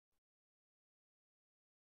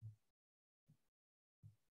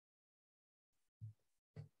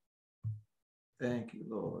Thank you,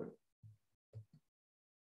 Lord.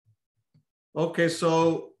 Okay,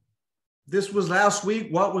 so this was last week.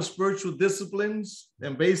 What were spiritual disciplines?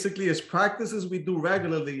 And basically, it's practices we do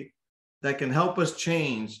regularly that can help us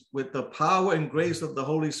change with the power and grace of the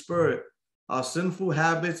Holy Spirit, our sinful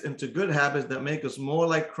habits into good habits that make us more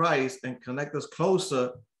like Christ and connect us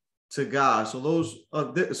closer to God. So those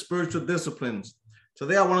are spiritual disciplines.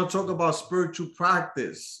 Today, I want to talk about spiritual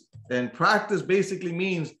practice. And practice basically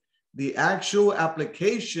means the actual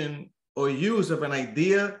application or use of an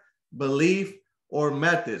idea, belief, or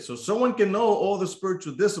method. So someone can know all the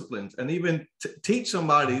spiritual disciplines and even teach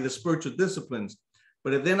somebody the spiritual disciplines,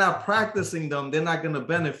 but if they're not practicing them, they're not going to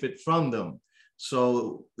benefit from them.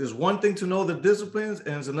 So there's one thing to know the disciplines,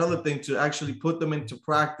 and it's another thing to actually put them into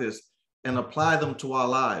practice and apply them to our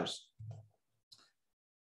lives.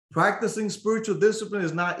 Practicing spiritual discipline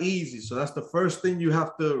is not easy. So that's the first thing you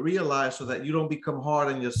have to realize so that you don't become hard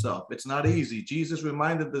on yourself. It's not easy. Jesus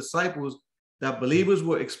reminded the disciples that believers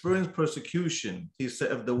will experience persecution. He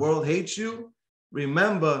said, if the world hates you,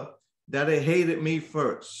 remember that it hated me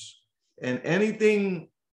first. And anything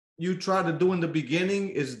you try to do in the beginning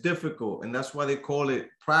is difficult. And that's why they call it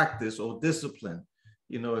practice or discipline.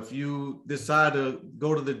 You know, if you decide to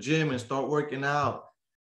go to the gym and start working out,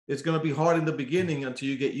 it's going to be hard in the beginning until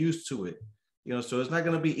you get used to it. You know, so it's not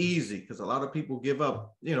going to be easy because a lot of people give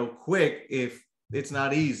up, you know, quick if it's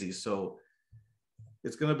not easy. So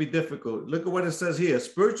it's going to be difficult. Look at what it says here.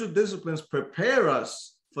 Spiritual disciplines prepare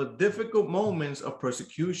us for difficult moments of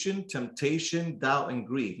persecution, temptation, doubt, and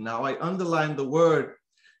grief. Now, I underlined the word,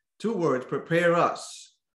 two words, prepare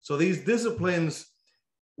us. So these disciplines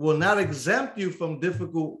will not exempt you from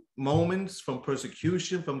difficult moments, from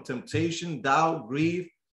persecution, from temptation, doubt, grief.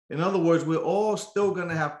 In other words, we're all still going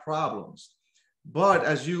to have problems. But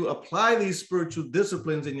as you apply these spiritual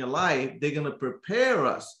disciplines in your life, they're going to prepare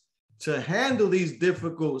us to handle these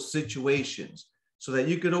difficult situations so that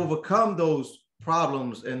you can overcome those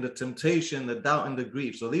problems and the temptation, the doubt, and the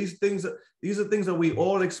grief. So these are things that we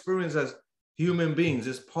all experience as human beings.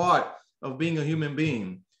 It's part of being a human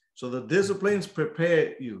being. So the disciplines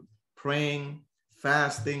prepare you, praying,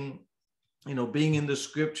 fasting, you know, being in the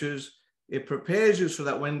scriptures. It prepares you so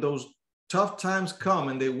that when those tough times come,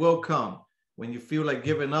 and they will come, when you feel like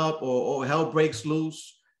giving up or hell breaks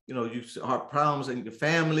loose, you know, you have problems in your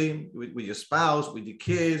family, with your spouse, with your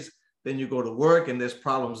kids, then you go to work and there's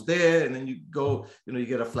problems there. And then you go, you know, you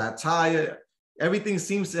get a flat tire. Everything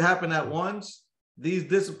seems to happen at once. These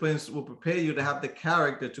disciplines will prepare you to have the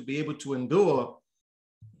character to be able to endure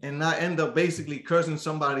and not end up basically cursing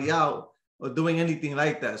somebody out or doing anything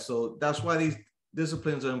like that. So that's why these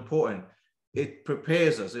disciplines are important. It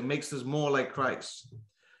prepares us. It makes us more like Christ.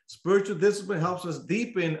 Spiritual discipline helps us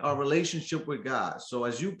deepen our relationship with God. So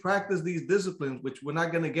as you practice these disciplines, which we're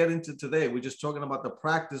not going to get into today, we're just talking about the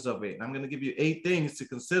practice of it. And I'm going to give you 8 things to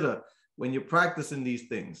consider when you're practicing these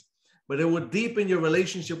things. But it will deepen your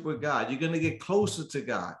relationship with God. You're going to get closer to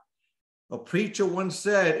God. A preacher once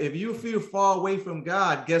said, if you feel far away from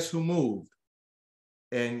God, guess who moved?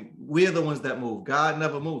 And we're the ones that move. God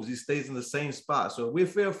never moves. He stays in the same spot. So if we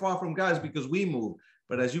feel far from God, it's because we move.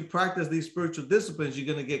 But as you practice these spiritual disciplines,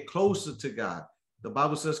 you're going to get closer to God. The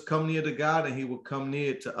Bible says, come near to God and he will come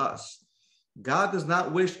near to us. God does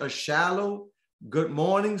not wish a shallow, good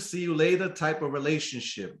morning, see you later type of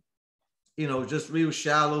relationship. You know, just real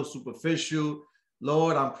shallow, superficial.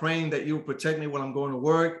 Lord, I'm praying that you will protect me when I'm going to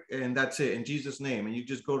work. And that's it, in Jesus' name. And you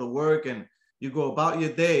just go to work and you go about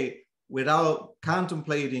your day without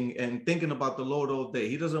contemplating and thinking about the Lord all day.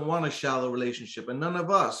 He doesn't want a shallow relationship. And none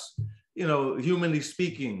of us, you know, humanly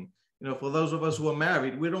speaking, you know, for those of us who are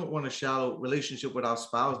married, we don't want a shallow relationship with our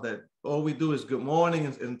spouse that all we do is good morning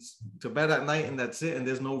and to bed at night and that's it. And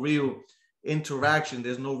there's no real interaction.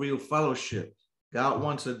 There's no real fellowship. God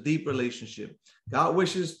wants a deep relationship. God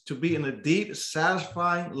wishes to be in a deep,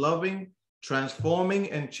 satisfying, loving,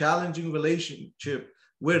 transforming, and challenging relationship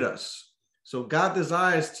with us. So God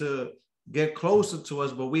desires to get closer to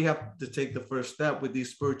us, but we have to take the first step with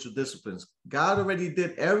these spiritual disciplines. God already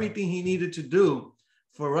did everything he needed to do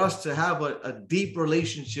for us to have a deep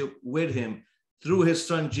relationship with him through his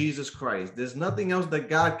son, Jesus Christ. There's nothing else that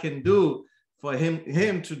God can do for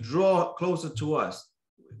him to draw closer to us.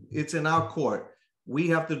 It's in our court. We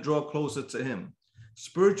have to draw closer to him.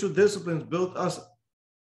 Spiritual disciplines built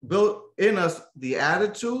in us the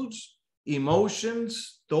attitudes,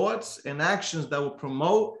 emotions, thoughts, and actions that will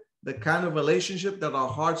promote the kind of relationship that our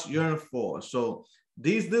hearts yearn for. So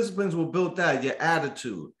these disciplines will build that, your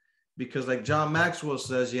attitude, because like John Maxwell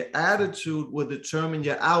says, your attitude will determine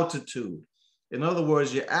your altitude. In other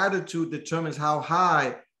words, your attitude determines how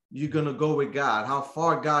high you're going to go with God, how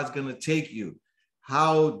far God's going to take you.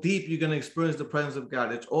 how deep you're going to experience the presence of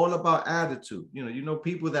God. It's all about attitude. You know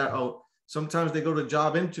people that sometimes they go to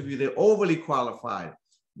job interview, they're overly qualified,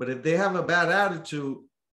 but if they have a bad attitude,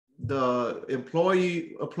 the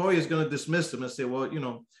employee is going to dismiss them and say, well,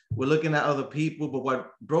 we're looking at other people, but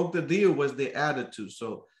what broke the deal was their attitude.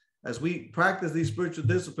 So as we practice these spiritual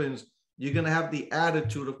disciplines, you're going to have the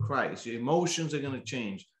attitude of Christ. Your emotions are going to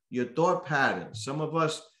change, your thought patterns. Some of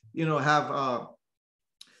us, have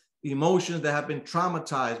emotions that have been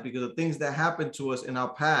traumatized because of things that happened to us in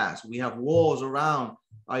our past. We have walls around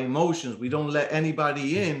our emotions. We don't let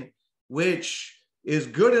anybody in, which is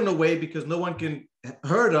good in a way because no one can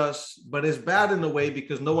hurt us, but it's bad in a way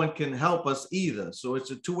because no one can help us either. So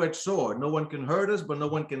it's a two-edged sword. No one can hurt us, but no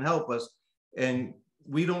one can help us. And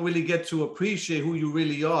we don't really get to appreciate who you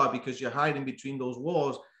really are because you're hiding between those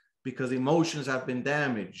walls because emotions have been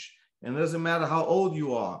damaged. And it doesn't matter how old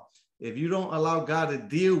you are. If you don't allow God to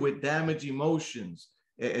deal with damaged emotions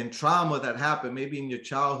and trauma that happened, maybe in your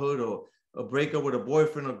childhood or a breakup with a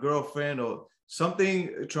boyfriend or girlfriend or something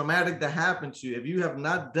traumatic that happened to you, if you have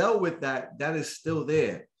not dealt with that, that is still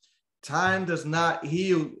there. Time does not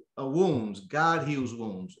heal wounds. God heals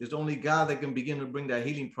wounds. It's only God that can begin to bring that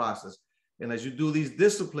healing process. And as you do these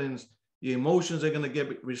disciplines, your emotions are going to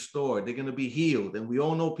get restored. They're going to be healed. And we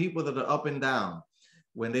all know people that are up and down.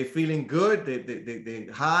 When they're feeling good, they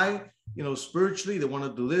high, spiritually, they want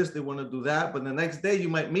to do this, they want to do that. But the next day you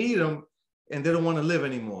might meet them and they don't want to live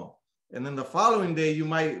anymore. And then the following day you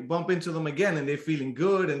might bump into them again and they're feeling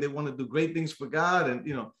good and they want to do great things for God.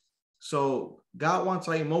 And, so God wants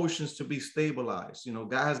our emotions to be stabilized.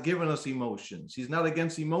 God has given us emotions. He's not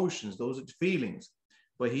against emotions. Those are feelings,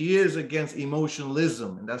 but he is against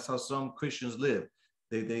emotionalism. And that's how some Christians live.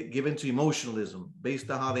 They give into emotionalism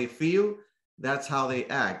based on how they feel. That's how they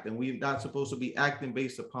act. And we're not supposed to be acting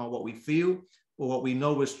based upon what we feel or what we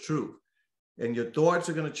know is true. And your thoughts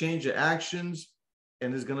are going to change your actions,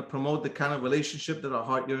 and it's going to promote the kind of relationship that our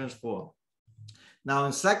heart yearns for. Now,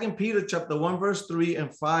 in 2 Peter chapter 1, verse 3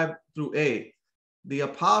 and 5 through 8, the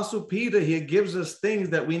Apostle Peter here gives us things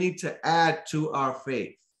that we need to add to our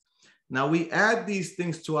faith. Now, we add these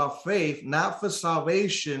things to our faith, not for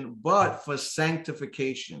salvation, but for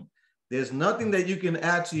sanctification. There's nothing that you can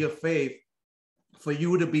add to your faith for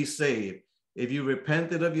you to be saved. If you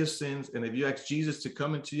repented of your sins and if you ask Jesus to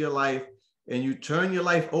come into your life and you turn your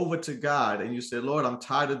life over to God and you say, Lord, I'm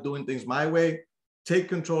tired of doing things my way. Take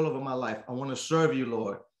control over my life. I want to serve you,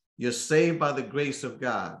 Lord. You're saved by the grace of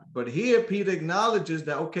God. But here Peter acknowledges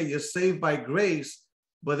that, okay, you're saved by grace,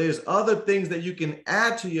 but there's other things that you can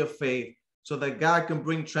add to your faith so that God can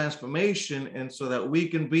bring transformation and so that we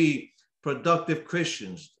can be productive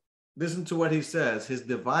Christians. Listen to what he says. His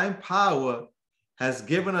divine power has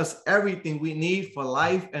given us everything we need for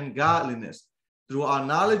life and godliness through our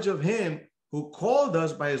knowledge of him who called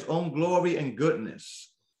us by his own glory and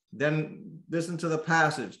goodness. Then listen to the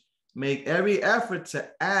passage. Make every effort to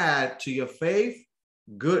add to your faith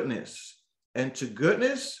goodness, and to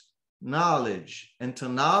goodness, knowledge, and to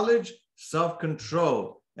knowledge,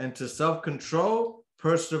 self-control, and to self-control,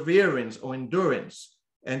 perseverance or endurance,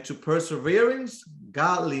 and to perseverance,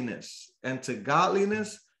 godliness, and to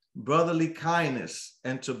godliness, brotherly kindness,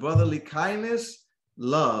 and to brotherly kindness,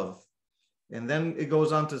 love. And then it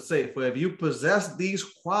goes on to say, for if you possess these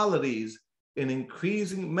qualities in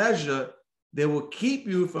increasing measure, they will keep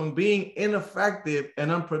you from being ineffective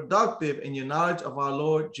and unproductive in your knowledge of our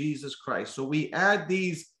Lord Jesus Christ. So we add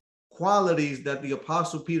these qualities that the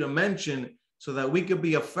Apostle Peter mentioned so that we could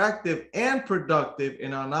be effective and productive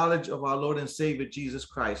in our knowledge of our Lord and Savior Jesus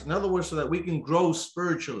Christ. In other words, so that we can grow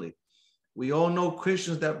spiritually. We all know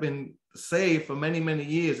Christians that have been saved for many, many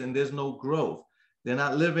years and there's no growth. They're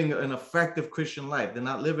not living an effective Christian life. They're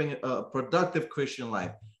not living a productive Christian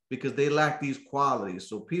life because they lack these qualities.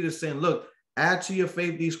 So Peter's saying, look, add to your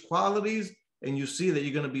faith these qualities and you see that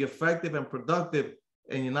you're going to be effective and productive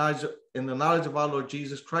in your knowledge, in the knowledge of our Lord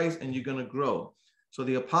Jesus Christ, and you're going to grow. So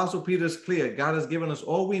the Apostle Peter is clear. God has given us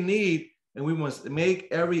all we need and we must make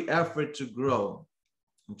every effort to grow.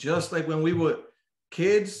 Just like when we were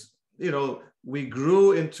kids, we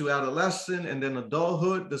grew into adolescence and then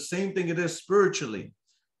adulthood. The same thing it is spiritually.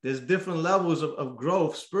 There's different levels of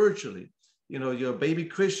growth spiritually. You're a baby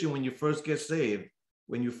Christian when you first get saved,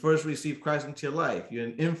 when you first receive Christ into your life. You're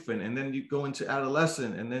an infant, and then you go into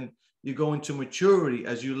adolescence, and then you go into maturity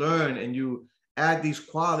as you learn and you add these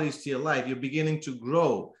qualities to your life. You're beginning to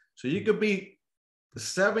grow. So you could be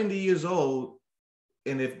 70 years old,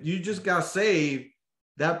 and if you just got saved,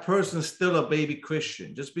 that person's still a baby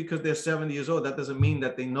Christian. Just because they're 70 years old, that doesn't mean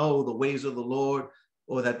that they know the ways of the Lord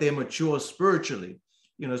or that they're mature spiritually.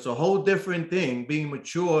 You know, it's a whole different thing, being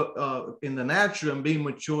mature in the natural and being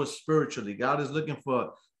mature spiritually. God is looking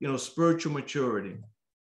for, you know, spiritual maturity.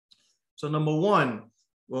 So number one,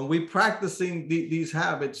 when we practicing these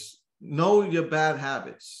habits, know your bad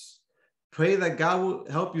habits. Pray that God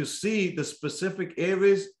will help you see the specific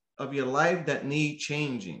areas of your life that need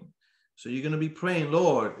changing. So you're going to be praying,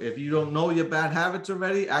 Lord, if you don't know your bad habits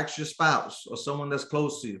already, ask your spouse or someone that's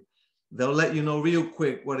close to you. They'll let you know real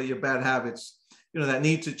quick what are your bad habits, you know, that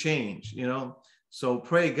need to change, you know. So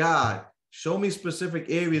pray, God, show me specific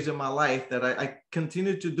areas in my life that I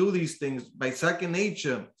continue to do these things by second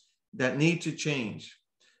nature that need to change.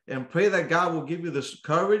 And pray that God will give you the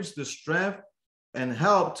courage, the strength, and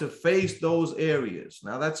help to face those areas.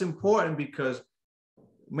 Now, that's important because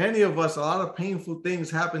many of us, a lot of painful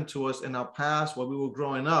things happened to us in our past while we were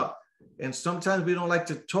growing up. And sometimes we don't like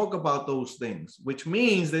to talk about those things, which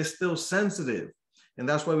means they're still sensitive. And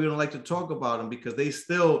that's why we don't like to talk about them, because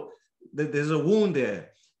there's a wound there.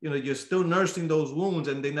 You know, you're still nursing those wounds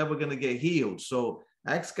and they're never going to get healed. So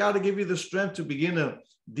ask God to give you the strength to begin to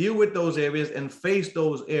deal with those areas and face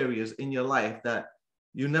those areas in your life that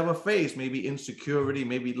you never faced. Maybe insecurity,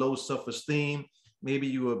 maybe low self-esteem, maybe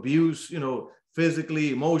you abuse, you know,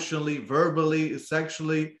 physically, emotionally, verbally,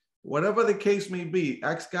 sexually, whatever the case may be.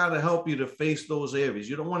 Ask God to help you to face those areas.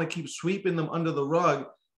 You don't want to keep sweeping them under the rug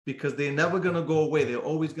because they're never going to go away. They're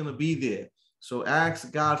always going to be there. So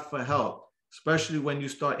ask God for help, especially when you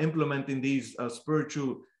start implementing these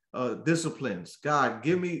spiritual disciplines. God,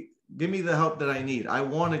 give me the help that I need. I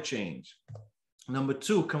want to change. Number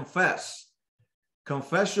two, confess.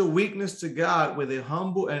 Confess your weakness to God with a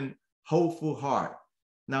humble and hopeful heart.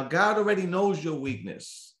 Now, God already knows your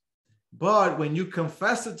weakness, but when you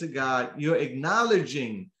confess it to God, you're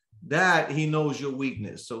acknowledging that he knows your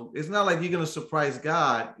weakness. So it's not like you're going to surprise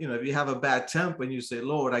God. You know, if you have a bad temper and you say,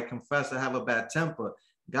 Lord, I confess I have a bad temper,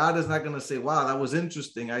 God is not going to say, wow, that was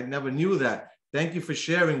interesting. I never knew that. Thank you for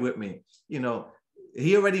sharing with me. You know,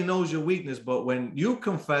 he already knows your weakness, but when you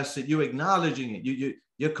confess it, you're acknowledging it.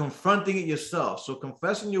 You're confronting it yourself. So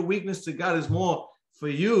confessing your weakness to God is more for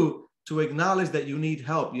you to acknowledge that you need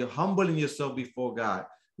help. You're humbling yourself before God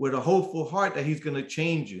with a hopeful heart that he's going to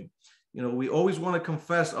change you. You know, we always want to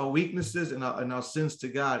confess our weaknesses and our sins to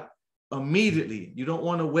God immediately. You don't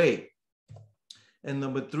want to wait. And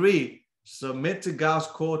number three, submit to God's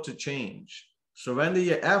call to change. Surrender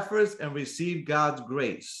your efforts and receive God's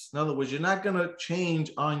grace. In other words, you're not going to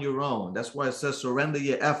change on your own. That's why it says surrender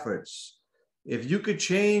your efforts. If you could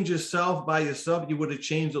change yourself by yourself, you would have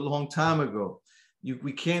changed a long time ago.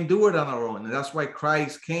 We can't do it on our own. And that's why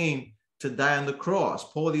Christ came to die on the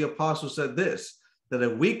cross. Paul the apostle said this, that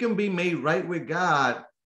if we can be made right with God,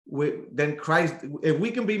 if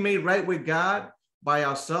we can be made right with God by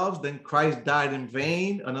ourselves, then Christ died in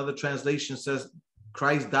vain. Another translation says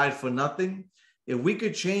Christ died for nothing. If we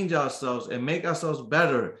could change ourselves and make ourselves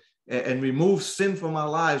better and remove sin from our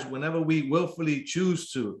lives whenever we willfully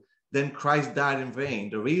choose to, then Christ died in vain.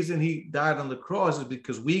 The reason he died on the cross is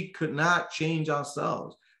because we could not change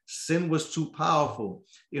ourselves. Sin was too powerful.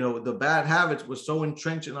 You know, the bad habits were so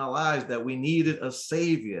entrenched in our lives that we needed a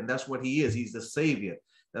savior. And that's what he is. He's the savior.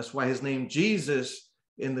 That's why his name Jesus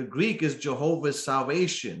in the Greek is Jehovah's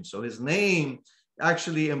salvation. So his name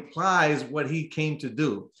actually implies what he came to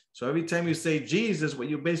do. So every time you say Jesus, what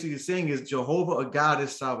you're basically saying is Jehovah, or God,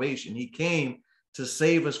 is salvation. He came to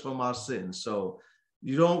save us from our sins. So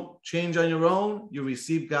you don't change on your own. You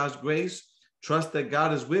receive God's grace. Trust that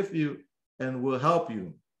God is with you and will help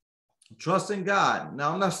you. Trust in God.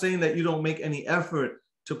 Now, I'm not saying that you don't make any effort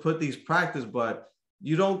to put these practice, but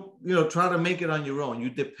you don't, try to make it on your own. You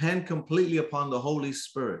depend completely upon the Holy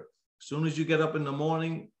Spirit. As soon as you get up in the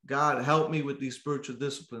morning, God, help me with these spiritual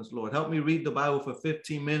disciplines, Lord. Help me read the Bible for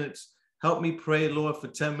 15 minutes. Help me pray, Lord, for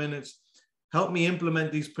 10 minutes. Help me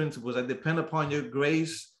implement these principles. I depend upon your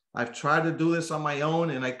grace. I've tried to do this on my own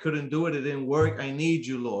and I couldn't do it. It didn't work. I need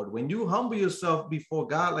you, Lord. When you humble yourself before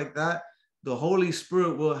God like that, the Holy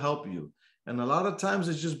Spirit will help you. And a lot of times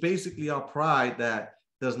it's just basically our pride that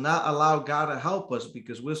does not allow God to help us,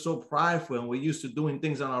 because we're so prideful and we're used to doing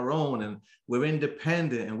things on our own and we're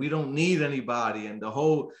independent and we don't need anybody. And the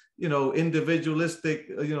whole, individualistic,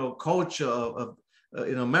 culture of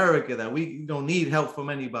in America, that we don't need help from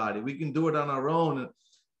anybody. We can do it on our own. And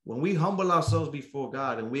when we humble ourselves before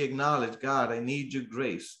God and we acknowledge, God, I need your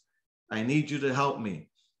grace. I need you to help me.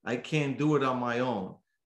 I can't do it on my own.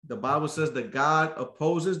 The Bible says that God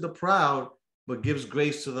opposes the proud, but gives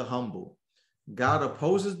grace to the humble. God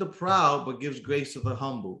opposes the proud, but gives grace to the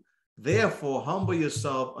humble. Therefore, humble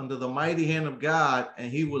yourself under the mighty hand of God,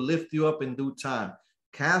 and he will lift you up in due time,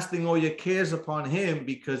 casting all your cares upon him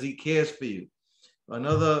because he cares for you.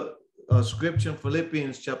 Another scripture in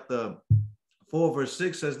Philippians chapter 4, verse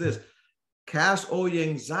 6 says this: cast all your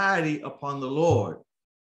anxiety upon the Lord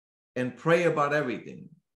and pray about everything.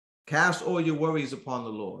 Cast all your worries upon the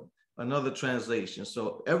Lord. Another translation.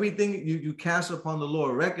 So everything you cast upon the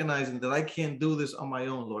Lord, recognizing that I can't do this on my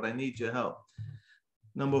own, Lord. I need your help.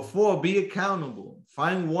 Number 4, be accountable.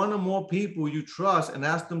 Find one or more people you trust and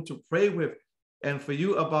ask them to pray with and for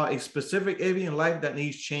you about a specific area in life that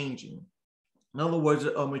needs changing. In other words,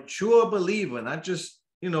 a mature believer, not just,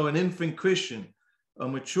 an infant Christian, a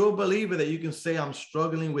mature believer that you can say, I'm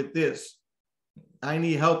struggling with this. I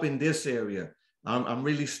need help in this area. I'm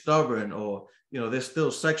really stubborn, or, there's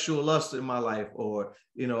still sexual lust in my life, or,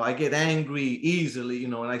 I get angry easily,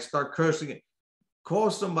 and I start cursing. Call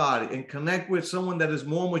somebody and connect with someone that is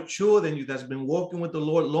more mature than you, that's been walking with the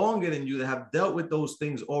Lord longer than you, that have dealt with those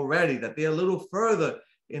things already, that they're a little further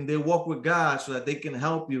in their walk with God, so that they can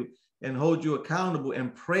help you and hold you accountable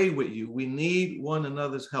and pray with you. We need one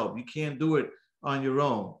another's help. You can't do it on your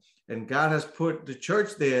own. And God has put the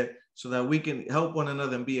church there so that we can help one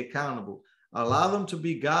another and be accountable. Allow them to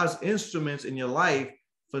be God's instruments in your life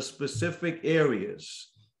for specific areas.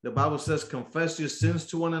 The Bible says, confess your sins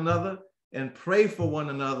to one another and pray for one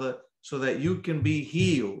another so that you can be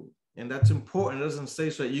healed. And that's important. It doesn't say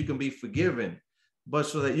so that you can be forgiven, but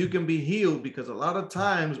so that you can be healed, because a lot of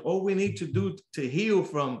times all we need to do to heal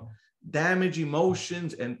from damaged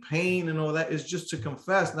emotions and pain and all that is just to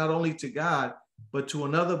confess, not only to God, but to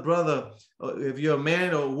another brother. If you're a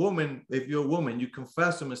man or a woman, if you're a woman, you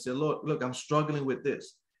confess them and say, look, I'm struggling with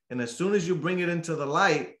this. And as soon as you bring it into the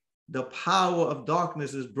light, the power of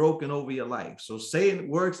darkness is broken over your life. So Satan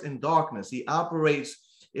works in darkness. He operates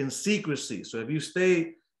in secrecy. So if you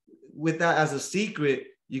stay with that as a secret,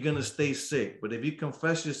 you're going to stay sick. But if you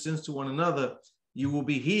confess your sins to one another, you will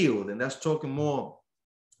be healed. And that's talking more,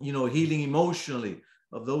 healing emotionally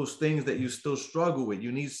of those things that you still struggle with.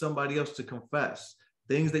 You need somebody else to confess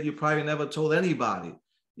things that you probably never told anybody.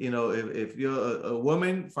 If you're a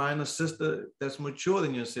woman, find a sister that's mature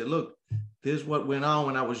than you and say, look, this is what went on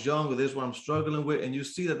when I was younger. This is what I'm struggling with. And you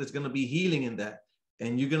see that there's going to be healing in that,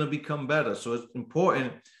 and you're going to become better. So it's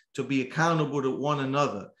important to be accountable to one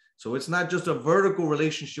another. So it's not just a vertical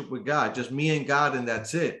relationship with God, just me and God, and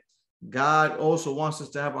that's it. God also wants us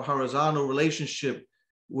to have a horizontal relationship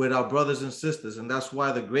with our brothers and sisters. And that's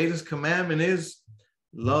why the greatest commandment is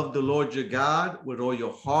love the Lord your God with all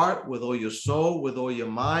your heart, with all your soul, with all your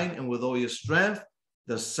mind, and with all your strength.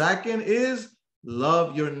 The second is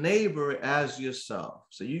love your neighbor as yourself.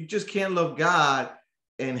 So you just can't love God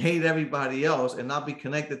and hate everybody else and not be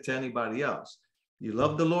connected to anybody else. You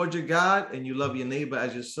love the Lord your God and you love your neighbor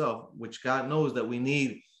as yourself, which God knows that we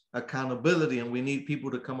need accountability and we need people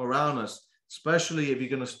to come around us, especially if you're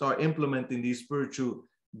going to start implementing these spiritual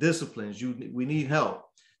disciplines. We need help.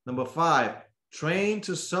 Number 5, train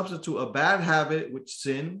to substitute a bad habit, which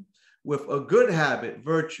sin, with a good habit,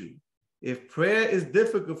 virtue. If prayer is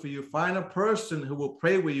difficult for you, find a person who will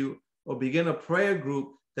pray with you, or begin a prayer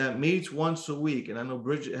group that meets once a week. And I know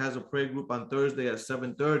Bridget has a prayer group on Thursday at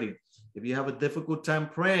 7:30. If you have a difficult time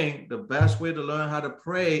praying, the best way to learn how to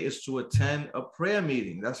pray is to attend a prayer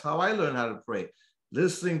meeting. That's how I learned how to pray.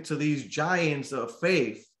 Listening to these giants of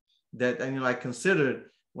faith that I considered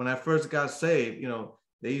when I first got saved.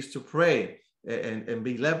 They used to pray and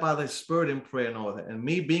be led by the Spirit in prayer and all that. And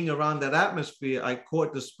me being around that atmosphere, I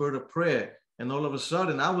caught the spirit of prayer. And all of a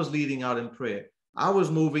sudden, I was leading out in prayer. I was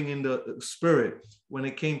moving in the Spirit when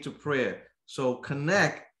it came to prayer. So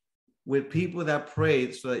connect with people that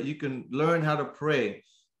pray so that you can learn how to pray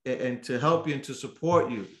and to help you and to support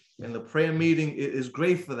you. And the prayer meeting is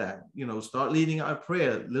great for that. Start leading out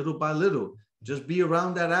prayer little by little. Just be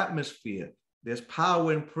around that atmosphere. There's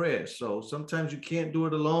power in prayer. So sometimes you can't do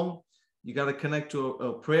it alone. You got to connect to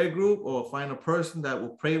a prayer group or find a person that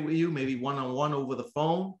will pray with you, maybe one-on-one over the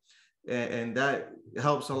phone. And that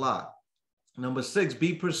helps a lot. Number 6,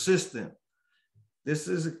 be persistent. This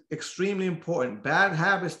is extremely important. Bad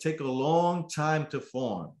habits take a long time to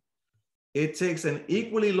form. It takes an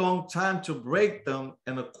equally long time to break them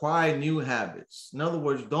and acquire new habits. In other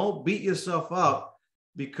words, don't beat yourself up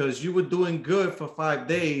because you were doing good for 5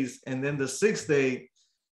 days and then the 6th day,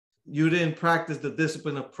 you didn't practice the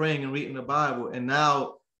discipline of praying and reading the Bible. And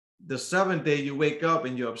now the 7th day you wake up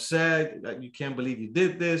and you're upset, that you can't believe you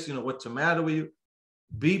did this, what's the matter with you?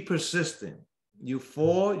 Be persistent. You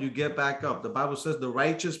fall, you get back up. The Bible says the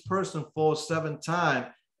righteous person falls 7 times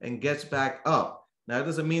and gets back up. Now, it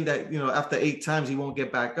doesn't mean that, after 8 times he won't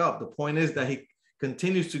get back up. The point is that he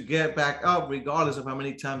continues to get back up regardless of how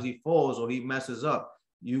many times he falls or he messes up.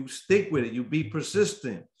 You stick with it. You be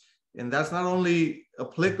persistent. And that's not only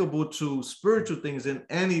applicable to spiritual things in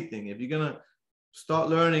anything. If you're going to start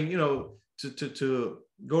learning, to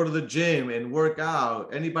go to the gym and work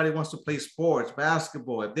out, anybody wants to play sports,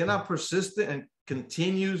 basketball, if they're not persistent and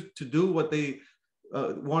continue to do what they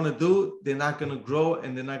want to do, they're not going to grow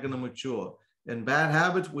and they're not going to mature. And bad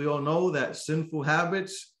habits, we all know that sinful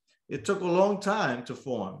habits, it took a long time to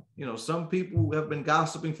form. Some people have been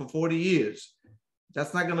gossiping for 40 years.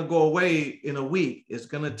 That's not going to go away in a week. It's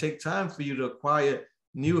going to take time for you to acquire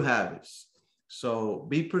new habits. So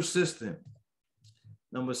be persistent.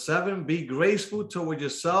 Number 7, be graceful toward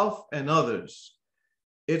yourself and others.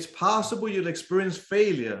 It's possible you'll experience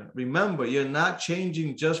failure. Remember, you're not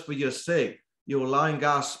changing just for your sake. You're allowing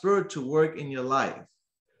God's Spirit to work in your life.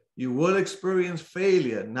 You will experience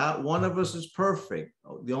failure. Not one of us is perfect.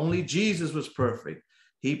 The only Jesus was perfect.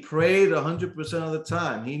 He prayed 100% of the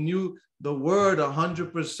time. He knew the word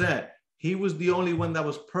 100%. He was the only one that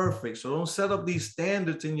was perfect. So don't set up these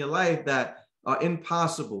standards in your life that are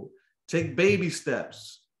impossible. Take baby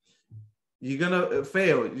steps. You're going to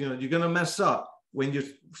fail. You're going to mess up when you're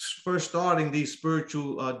first starting these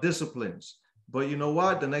spiritual disciplines. But you know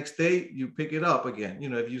what? The next day you pick it up again.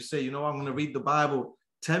 If you say, I'm going to read the Bible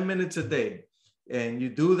 10 minutes a day, and you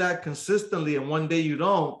do that consistently, and one day you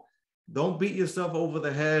don't beat yourself over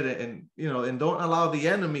the head, and don't allow the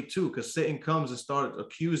enemy too, because Satan comes and starts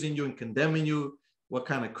accusing you and condemning you, what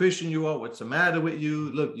kind of Christian you are, what's the matter with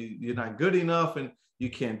you, look, you're not good enough, and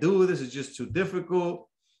you can't do this, it's just too difficult.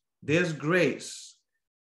 There's grace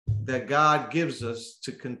that God gives us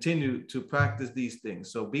to continue to practice these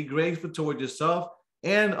things. So be grateful toward yourself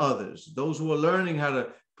and others, those who are learning how to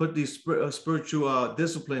put these spiritual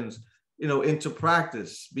disciplines into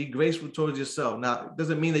practice. Be graceful towards yourself. Now, it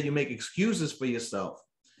doesn't mean that you make excuses for yourself.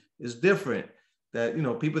 It's different. That,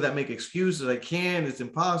 people that make excuses, I can't, it's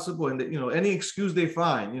impossible. And, any excuse they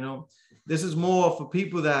find, this is more for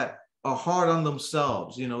people that are hard on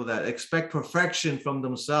themselves, that expect perfection from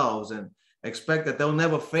themselves and expect that they'll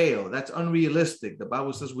never fail. That's unrealistic. The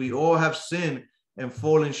Bible says we all have sinned and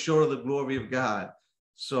fallen short of the glory of God.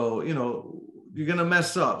 So, you're going to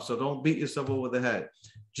mess up. So don't beat yourself over the head.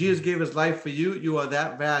 Jesus gave his life for you. You are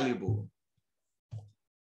that valuable.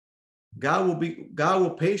 God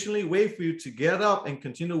will patiently wait for you to get up and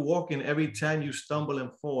continue walking every time you stumble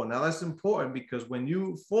and fall. Now that's important, because when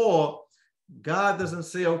you fall, God doesn't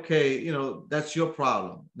say, okay, that's your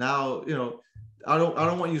problem. Now, I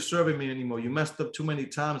don't want you serving me anymore. You messed up too many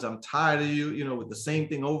times. I'm tired of you, with the same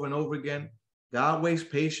thing over and over again. God waits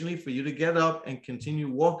patiently for you to get up and continue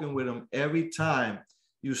walking with him every time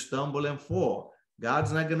you stumble and fall.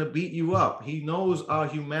 God's not going to beat you up. He knows our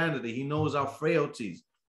humanity. He knows our frailties.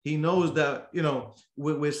 He knows that,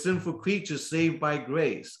 we're sinful creatures saved by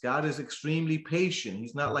grace. God is extremely patient.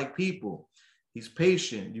 He's not like people. He's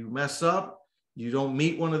patient. You mess up, you don't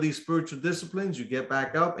meet one of these spiritual disciplines, you get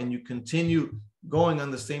back up and you continue going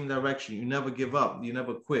on the same direction. You never give up. You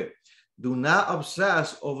never quit. Do not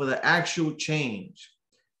obsess over the actual change.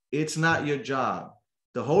 It's not your job.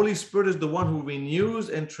 The Holy Spirit is the one who renews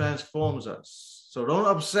and transforms us. So don't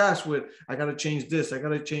obsess with, I got to change this, I got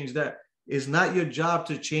to change that. It's not your job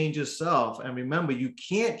to change yourself. And remember, you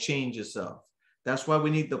can't change yourself. That's why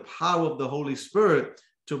we need the power of the Holy Spirit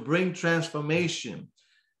to bring transformation.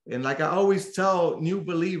 And like I always tell new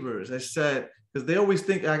believers, I said, because they always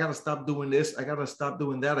think, I got to stop doing this, I got to stop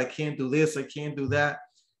doing that, I can't do this, I can't do that.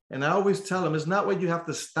 And I always tell them, it's not what you have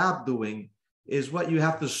to stop doing, it's what you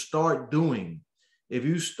have to start doing. If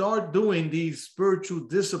you start doing these spiritual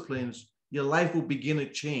disciplines, your life will begin to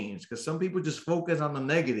change, because some people just focus on the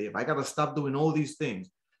negative. I got to stop doing all these things.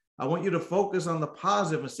 I want you to focus on the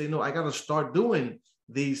positive and say, no, I got to start doing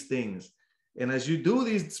these things. And as you do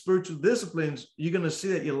these spiritual disciplines, you're going to see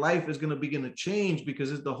that your life is going to begin to change,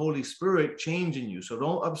 because it's the Holy Spirit changing you. So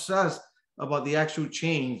don't obsess about the actual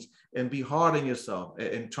change and be hard on yourself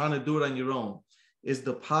and trying to do it on your own. It's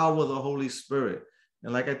the power of the Holy Spirit.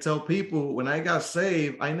 And like I tell people, when I got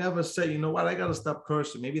saved, I never said, you know what, I got to stop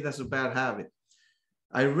cursing. Maybe that's a bad habit.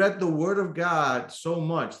 I read the word of God so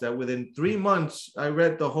much that within 3 months, I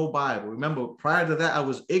read the whole Bible. Remember, prior to that, I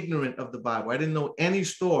was ignorant of the Bible. I didn't know any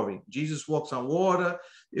story. Jesus walks on water,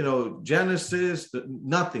 Genesis,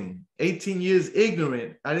 nothing. 18 years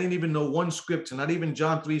ignorant. I didn't even know one scripture, not even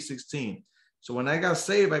John 3:16. So when I got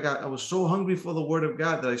saved, I was so hungry for the word of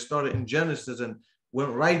God that I started in Genesis and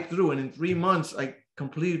went right through. And in 3 months, I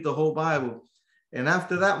completed the whole Bible. And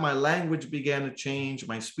after that, my language began to change.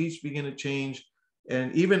 My speech began to change.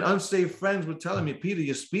 And even unsaved friends were telling me, Peter,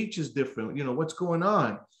 your speech is different. What's going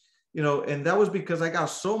on? And that was because I got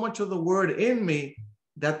so much of the word in me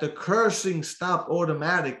that the cursing stopped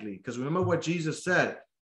automatically. Because remember what Jesus said,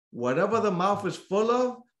 Whatever the mouth is full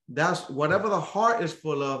of, that's whatever the heart is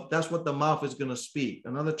full of, that's what the mouth is going to speak.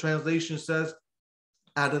 Another translation says,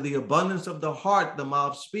 out of the abundance of the heart, the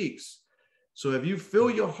mouth speaks. So if you fill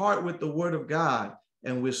your heart with the word of God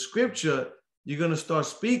and with scripture, you're going to start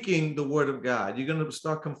speaking the word of God. You're going to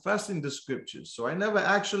start confessing the scriptures. So I never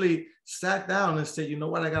actually sat down and said, you know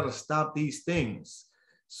what, I got to stop these things.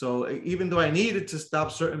 So even though I needed to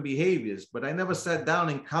stop certain behaviors, but I never sat down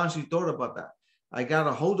and consciously thought about that. I got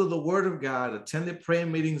a hold of the word of God, attended prayer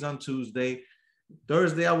meetings on Tuesday.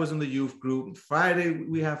 Thursday, I was in the youth group. Friday,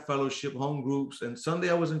 we have fellowship, home groups. And Sunday,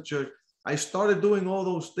 I was in church. I started doing all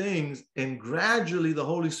those things. And gradually, the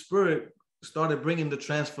Holy Spirit started bringing the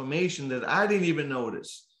transformation that I didn't even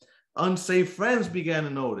notice. Unsafe friends began to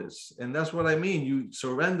notice. And that's what I mean. You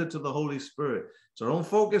surrender to the Holy Spirit. So don't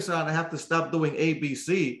focus on, I have to stop doing A, B,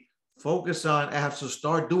 C. Focus on, I have to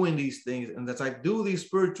start doing these things. And as I do these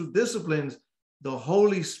spiritual disciplines, the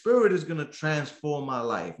Holy Spirit is going to transform my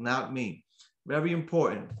life, not me. Very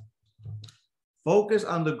important. Focus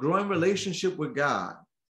on the growing relationship with God.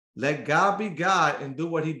 Let God be God and do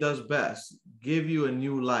what he does best, give you a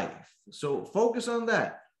new life. So focus on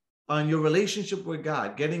that, on your relationship with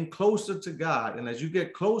God, getting closer to God. And as you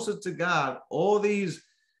get closer to God, all these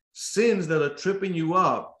sins that are tripping you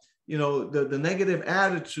up, you know, the negative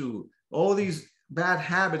attitude, all these bad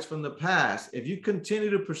habits from the past, if you continue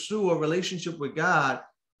to pursue a relationship with God,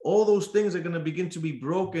 all those things are going to begin to be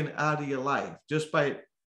broken out of your life just by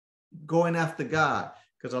going after God.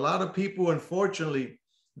 Because a lot of people, unfortunately,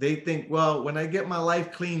 they think, well, when I get my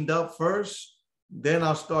life cleaned up first, then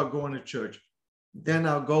I'll start going to church. Then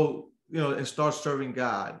I'll go, you know, and start serving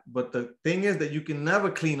God. But the thing is that you can never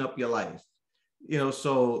clean up your life. You know,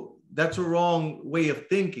 so that's a wrong way of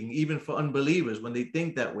thinking, even for unbelievers. When they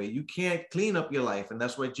think that way, you can't clean up your life. And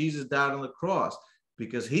that's why Jesus died on the cross,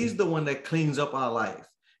 because he's the one that cleans up our life.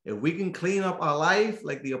 If we can clean up our life,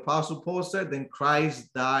 like the Apostle Paul said, then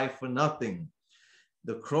Christ died for nothing.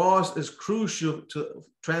 The cross is crucial to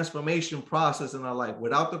transformation process in our life.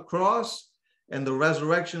 Without the cross and the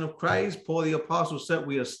resurrection of Christ, Paul the Apostle said,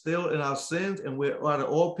 we are still in our sins and we're out of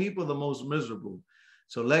all people the most miserable.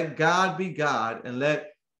 So let God be God and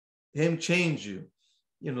let him change you.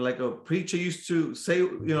 You know, like a preacher used to say,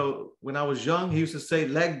 you know, when I was young, he used to say,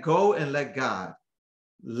 let go and let God.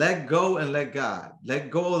 Let go and let God.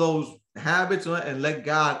 Let go of those habits and let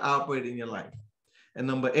God operate in your life. And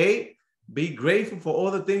number 8, be grateful for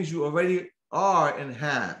all the things you already are and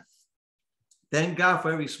have. Thank God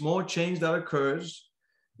for every small change that occurs,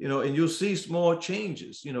 you know, and you'll see small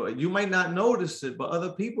changes. You know, you might not notice it, but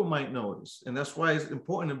other people might notice. And that's why it's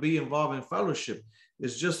important to be involved in fellowship.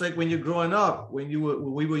 It's just like when you're growing up, when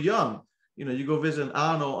we were young. You know, you go visit an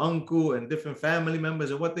aunt or uncle and different family members,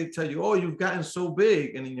 and what they tell you, oh, you've gotten so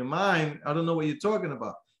big. And in your mind, I don't know what you're talking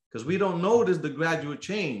about, because we don't notice the gradual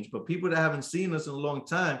change. But people that haven't seen us in a long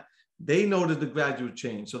time, they notice the gradual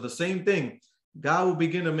change. So the same thing, God will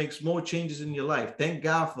begin to make small changes in your life. Thank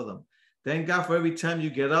God for them. Thank God for every time you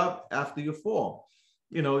get up after you fall.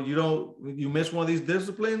 You know, you miss one of these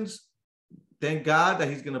disciplines. Thank God that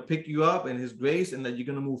he's going to pick you up in his grace and that you're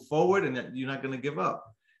going to move forward and that you're not going to give up.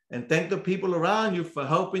 And thank the people around you for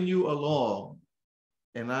helping you along.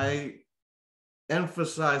 And I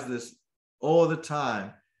emphasize this all the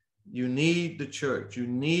time. You need the church. You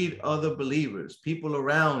need other believers, people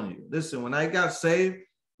around you. Listen, when I got saved,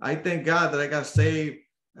 I thank God that I got saved.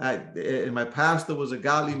 And my pastor was a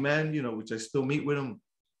godly man, you know, which I still meet with him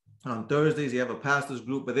on Thursdays. You have a pastor's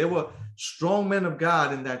group, but there were strong men of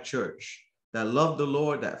God in that church that loved the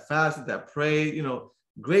Lord, that fasted, that prayed, you know,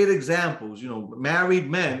 great examples, you know, married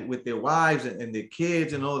men with their wives and their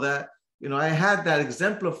kids and all that. You know, I had that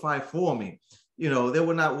exemplified for me. You know, there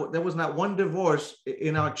was not one divorce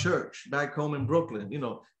in our church back home in Brooklyn. You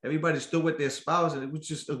know, everybody stood with their spouse, and it was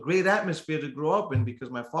just a great atmosphere to grow up in, because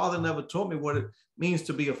my father never taught me what it means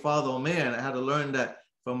to be a father or man. I had to learn that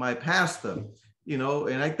from my pastor, you know,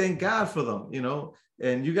 and I thank God for them, you know,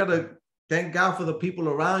 and you got to thank God for the people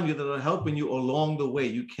around you that are helping you along the way.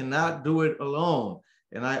 You cannot do it alone.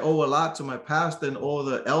 And I owe a lot to my pastor and all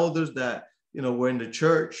the elders that, you know, were in the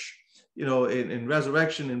church, you know, in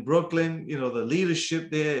Resurrection in Brooklyn, you know, the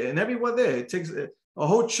leadership there and everyone there. It takes a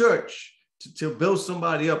whole church to build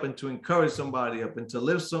somebody up and to encourage somebody up and to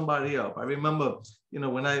lift somebody up. I remember, you know,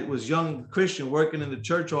 when I was young Christian working in the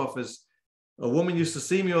church office, a woman used to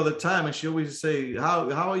see me all the time, and she always say, how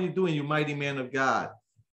are you doing, you mighty man of God?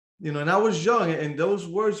 You know, and I was young, and those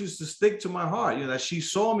words used to stick to my heart, you know, that she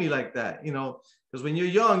saw me like that, you know, because when you're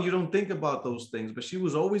young, you don't think about those things, but she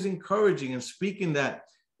was always encouraging and speaking that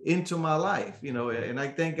into my life, you know, and I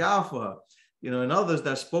thank God for her, you know, and others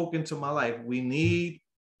that spoke into my life. We need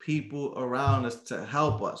people around us to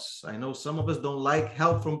help us. I know some of us don't like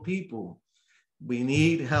help from people. We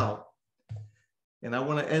need help. And I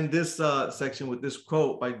want to end this section with this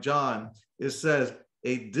quote by John. It says,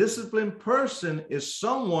 a disciplined person is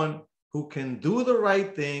someone who can do the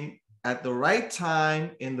right thing at the right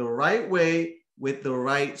time, in the right way, with the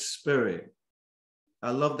right spirit. I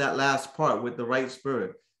love that last part, with the right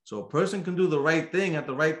spirit. So a person can do the right thing at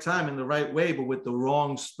the right time, in the right way, but with the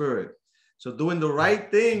wrong spirit. So doing the right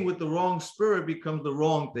thing with the wrong spirit becomes the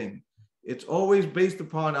wrong thing. It's always based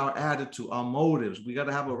upon our attitude, our motives. We got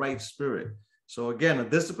to have a right spirit. So again, a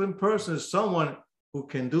disciplined person is someone who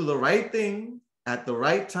can do the right thing at the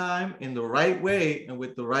right time, in the right way, and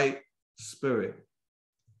with the right spirit.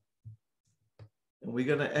 And we're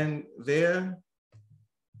going to end there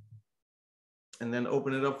and then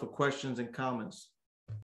open it up for questions and comments.